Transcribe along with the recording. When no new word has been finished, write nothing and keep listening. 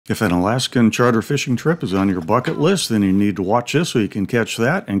If an Alaskan charter fishing trip is on your bucket list, then you need to watch this so you can catch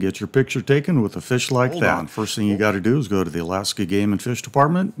that and get your picture taken with a fish like that. First thing you got to do is go to the Alaska Game and Fish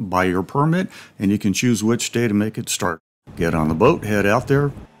Department, buy your permit, and you can choose which day to make it start. Get on the boat, head out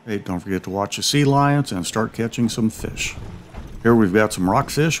there. Hey, don't forget to watch the sea lions and start catching some fish. Here we've got some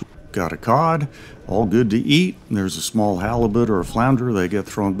rockfish. Got a cod, all good to eat. There's a small halibut or a flounder, they get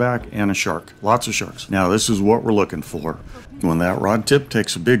thrown back, and a shark. Lots of sharks. Now this is what we're looking for. When that rod tip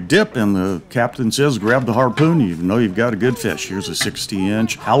takes a big dip and the captain says grab the harpoon, you know you've got a good fish. Here's a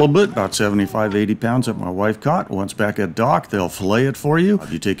 60-inch halibut, about 75, 80 pounds that my wife caught. Once back at dock, they'll fillet it for you.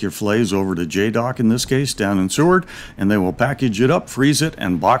 You take your fillets over to J-Dock in this case, down in Seward, and they will package it up, freeze it,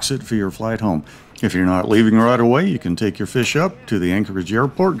 and box it for your flight home. If you're not leaving right away, you can take your fish up to the Anchorage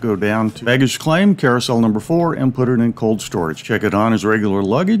airport, go down to baggage claim, carousel number 4, and put it in cold storage. Check it on as regular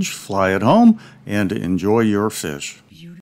luggage, fly it home, and enjoy your fish.